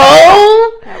then.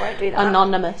 Oh! No, I won't do that.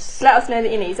 Anonymous. Let us know that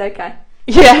your knee's okay.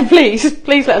 Yeah, please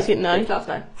let us know. Please let us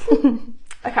know.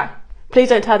 Okay. Please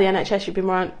don't tell the NHS you've been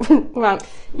winging no,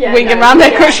 around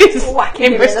their crutches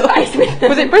whacking in Bristol.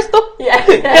 Was it Bristol?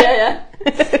 Yeah.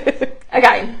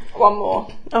 Okay, one more.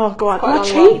 Oh, go on. Quite a My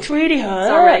long cheeks really hurt.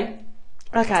 Sorry.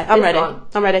 Okay, I'm This ready. one.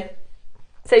 I'm ready.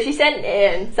 So she sent it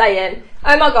in saying,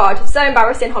 "Oh my god, so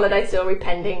embarrassing holiday story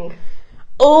pending."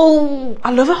 Oh, I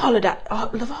love a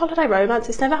holiday romance.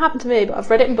 It's never happened to me, but I've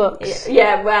read it in books.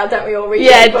 Yeah, well, don't we all read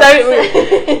Yeah, it in books?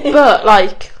 don't we? But,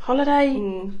 like, holiday...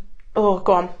 Oh,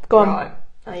 go on. Right.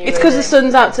 It's because the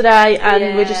sun's out today and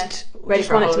Yeah. we just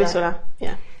want it to be sunny.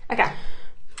 Yeah. Okay.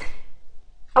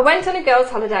 I went on a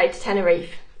girls' holiday to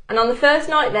Tenerife, and on the first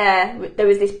night there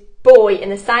was this boy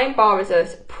in the same bar as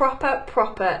us,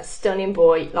 proper stunning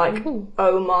boy, like,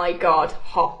 oh my god,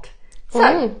 hot.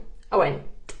 So, I went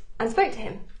and spoke to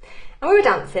him, and we were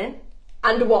dancing,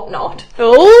 and whatnot.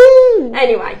 Oh!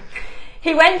 Anyway,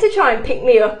 he went to try and pick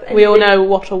me up. And We all know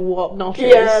what a whatnot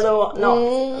is. Yeah, the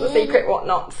whatnots, the secret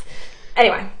whatnots.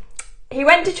 Anyway, he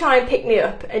went to try and pick me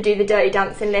up and do the dirty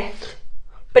dancing lift,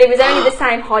 but he was only the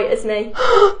same height as me.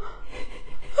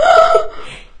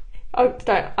 Oh,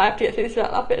 don't. I have to get through this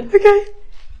without laughing. Okay.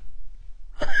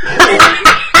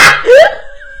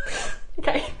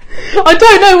 Okay. I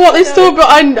don't know what this story, but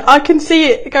I can see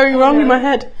it going wrong in my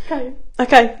head.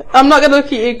 Okay. I'm not going to look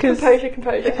at you because...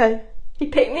 Composure. Okay. He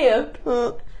picked me up.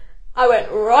 I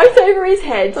went right over his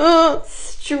head,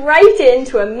 straight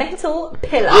into a metal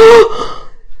pillar. Oh,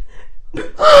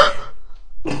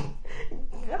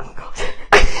 God.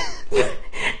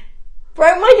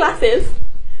 Broke my glasses,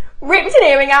 ripped an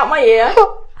earring out my ear,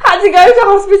 had to go to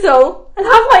hospital and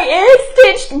have my ear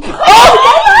stitched.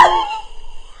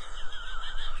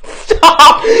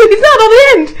 Stop! Is that not the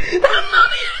end?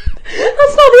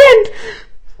 That's not the end.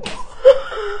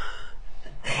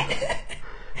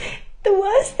 The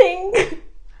worst thing.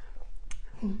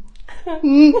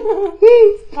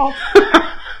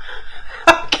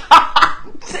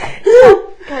 Okay.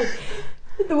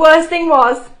 The worst thing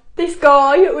was, this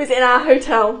guy was in our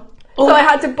hotel. So I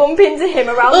had to bump into him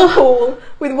around the pool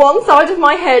with one side of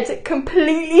my head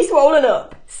completely swollen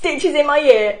up, stitches in my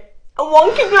ear, and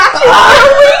wonky glasses for a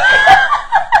week.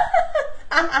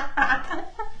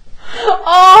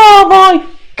 Oh my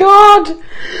god!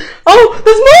 Oh,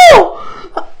 there's more!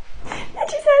 And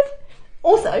she said,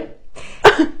 also,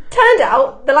 turned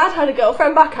out the lad had a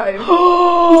girlfriend back home.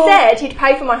 He said he'd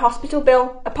pay for my hospital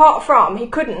bill, apart from he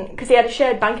couldn't because he had a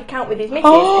shared bank account with his missus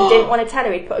and didn't want to tell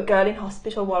her he'd put a girl in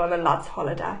hospital while on a lad's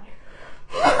holiday.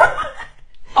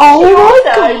 Oh my She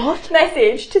god! also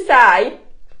messaged to say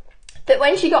that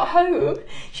when she got home,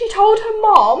 she told her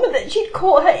mom that she'd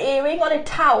caught her earring on a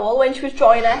towel when she was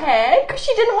drying her hair because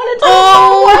she didn't want to tell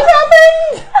her what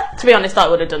happened. To be honest, I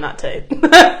would have done that too.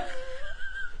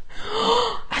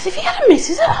 As if he had a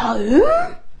missus at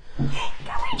home? Can we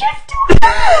just do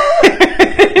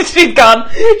that? She's gone.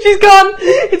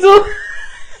 It's all...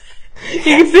 You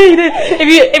can see it.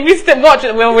 If you still watch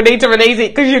it, we need to release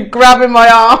it because you're grabbing my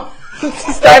arm to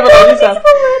stabilise yourself.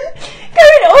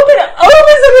 Going up and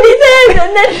over somebody's head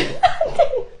and then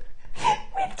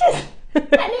with just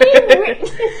an earring.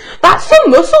 That's some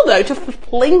muscle though to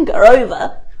fling her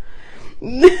over.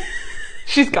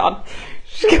 She's gone.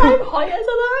 She's so high as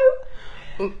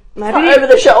though. Maybe Like over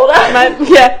the shoulder.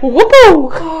 Yeah. Whoopoo.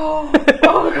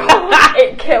 Oh god.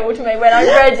 It killed me. When I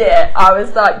read it, I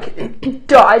was like,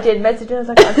 I did message and I was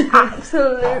like, I'm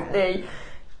absolutely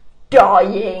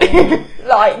dying.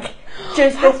 Like,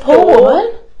 just this Poor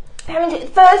woman.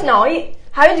 First night,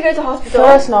 having to go to hospital.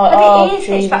 First night, have your ears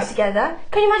stitched back together.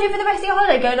 Can you imagine for the rest of your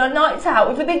holiday going on nights out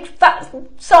with a big fat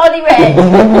sardy red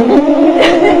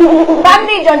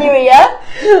bandage on your ear,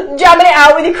 jamming it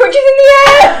out with your crutches in the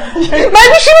air?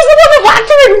 Maybe she was the one that whacked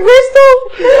her in Bristol.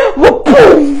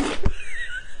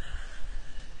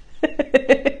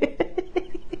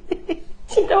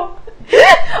 You know,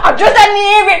 I've just had my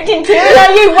ear ripped in two and now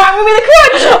you whack me with a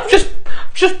crutch.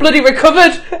 Just bloody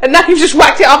recovered, and now you've just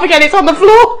whacked it off again. It's on the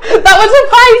floor. That was her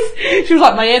face. She was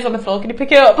like, "My ear's on the floor. Can you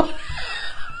pick it up?"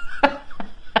 I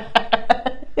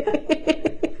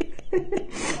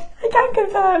can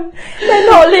confirm they're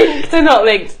not linked. They're not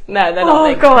linked. No, they're not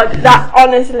linked. Oh god, that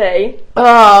honestly,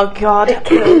 Oh god,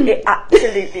 it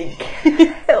absolutely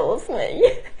kills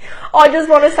me. I just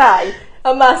want to say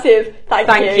a massive thank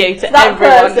you to that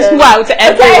everyone. person. Wow, to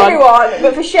everyone.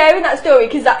 But for sharing that story,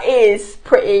 because that is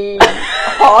pretty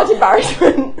hard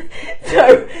embarrassment.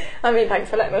 So, I mean, thanks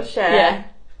for letting us share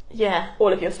Yeah.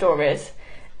 all of your stories.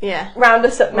 Yeah. Round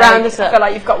us up, mate. Round us up. I feel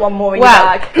like you've got one more in your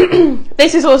bag.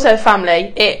 This is also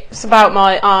family. It's about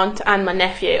my aunt and my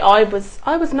nephew. I was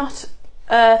not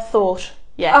thought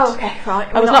yet. Oh, okay, right.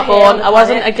 I was not born. I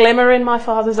wasn't a glimmer in my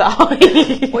father's eye.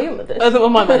 Or your mother's. Other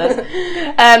than my mother's.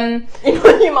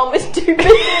 Your mum was too big for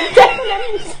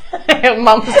Debenhams.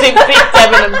 Mum's too big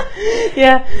Debenhams.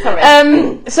 Yeah. Sorry.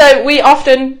 So we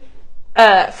often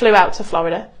flew out to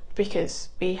Florida because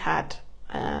we had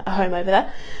a home over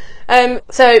there.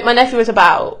 So my nephew was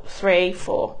about 3,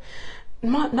 4.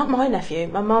 Not my nephew,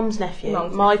 my mum's nephew,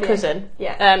 my cousin.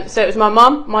 Yeah. So it was my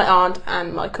mum, my aunt,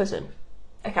 and my cousin.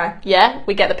 Okay. Yeah,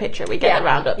 we get the picture. We get the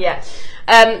roundup. Yeah.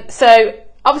 So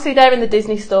obviously they're in the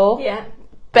Disney store. Yeah.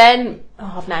 Ben,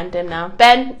 I've named him now.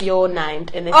 Ben, you're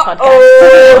named in this podcast.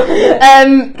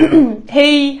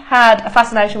 He had a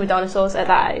fascination with dinosaurs at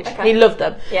that age. Okay. He loved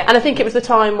them. Yeah. And I think it was the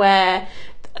time where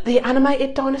the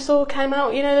animated dinosaur came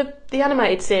out. You know, the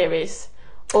animated series.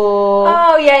 Or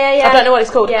yeah. I don't know what it's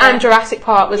called. Yeah. And Jurassic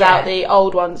Park was out, the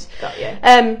old ones. Got you.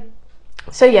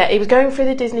 So yeah, he was going through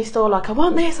the Disney store like, I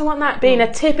want this, I want that, being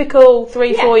a typical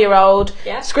 3-4-year-old,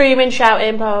 screaming,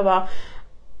 shouting, blah, blah, blah.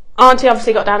 Auntie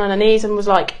obviously got down on her knees and was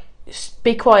like,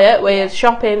 be quiet, we're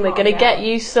shopping, we're going to get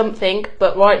you something,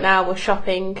 but right now we're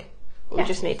shopping, we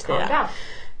just need to do that. Down.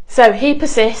 So he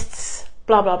persists,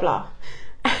 blah, blah, blah.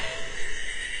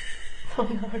 Oh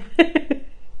no.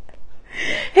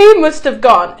 He must have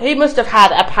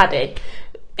had a paddy.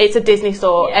 It's a Disney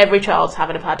store, every child's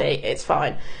having a paddy, it's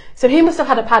fine. So he must have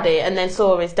had a paddy and then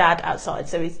saw his dad outside,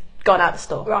 so he's gone out the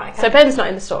store. Right, okay. So Ben's not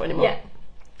in the store anymore. Yeah.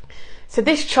 So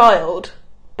this child,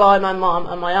 by my mum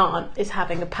and my aunt, is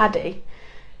having a paddy,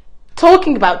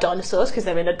 talking about dinosaurs, because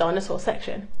they're in a dinosaur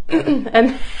section.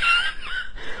 And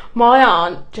my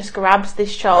aunt just grabs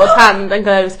this child's hand and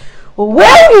goes, well, where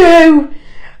are you?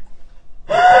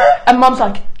 And mum's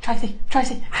like, Tracy,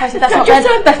 that's not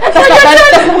Ben.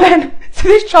 That's not Ben. So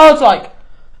this child's like,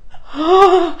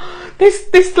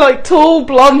 this like tall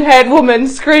blonde haired woman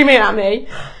screaming at me,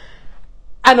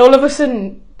 and all of a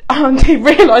sudden Auntie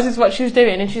realises what she was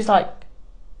doing and she's like,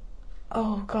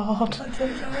 oh God.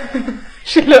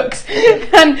 She looks,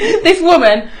 and this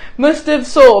woman must have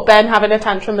saw Ben having a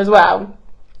tantrum as well.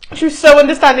 She was so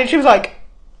understanding. She was like,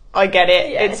 I get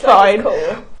it, it's fine.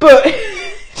 Cool. But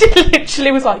she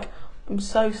literally was like, I'm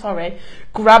so sorry.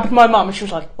 Grabbed my mum and she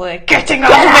was like, we're getting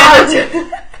out of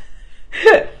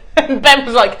here. And Ben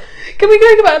was like, can we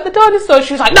go about the dinosaurs?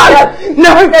 She was like, no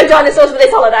dinosaurs for this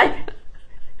holiday.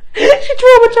 She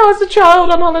traumatised a child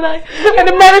on holiday. An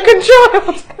American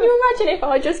child. Can you imagine if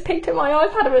I just picked up my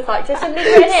iPad and was like, just something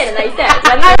written in and they said,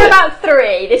 when they were about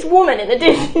 3, this woman in the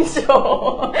Disney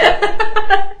store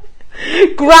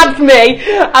grabbed me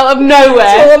out of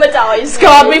nowhere, traumatised,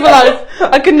 scarred me for life.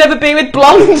 I could never be with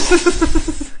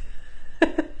blondes.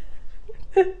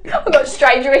 I've got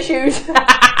stranger issues.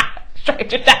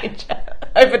 Stranger danger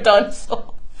over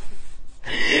dinosaurs.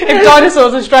 If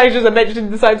dinosaurs and strangers are mentioned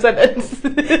in the same sentence,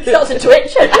 starts to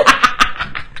twitch.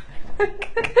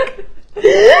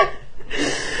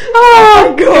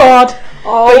 Oh God!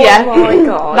 Oh but yeah, my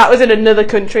God! That was in another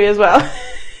country as well.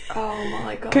 Oh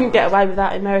my God! Couldn't get away with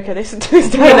that in America this day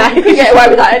and age. You can get away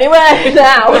with that anywhere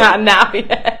now. Now,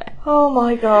 yeah. Oh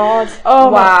my God! Oh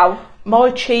wow! My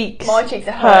cheeks are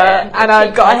hurting, and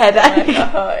I've got a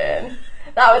headache.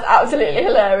 That was absolutely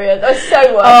hilarious. That was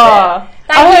so worth it.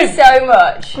 Thank you so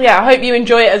much. Yeah, I hope you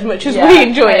enjoy it as much as we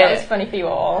enjoy it. It was funny for you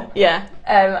all. Yeah.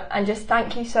 And just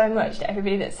thank you so much to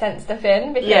everybody that sent stuff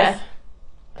in, because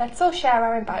let's all share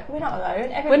our we're not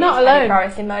alone. Everybody's we're not alone.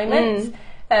 embarrassing moments.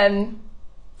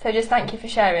 So just thank you for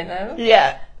sharing them.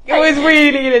 Yeah. I always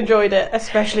really enjoyed it,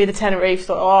 especially the Tenerife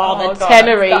stuff. Oh, the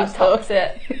Tenerife stuff.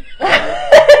 That it.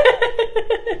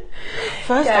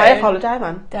 First day of holiday,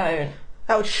 man. Don't.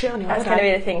 That was shit on your That's holiday.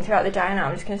 going to be the thing throughout the day now.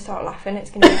 I'm just going to start laughing.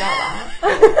 It's going to be about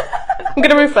that. I'm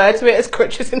going to refer to it as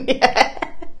crutches in the air.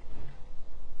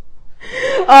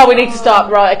 Oh, we need to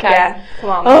start. Right, okay. Yeah,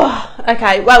 come on. Oh,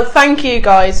 okay. Well, thank you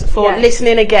guys for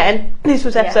listening again. This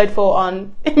was episode 4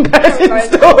 on in-person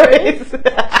stories.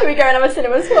 Should we go and have a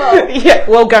cinema swirl? Yeah,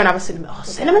 we'll go and have a cinema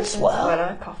cinema swirl. And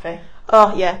a coffee.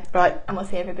 Oh, yeah, right. And we'll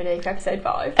see everybody for episode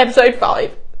 5. Episode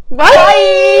 5. Bye!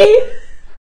 Bye!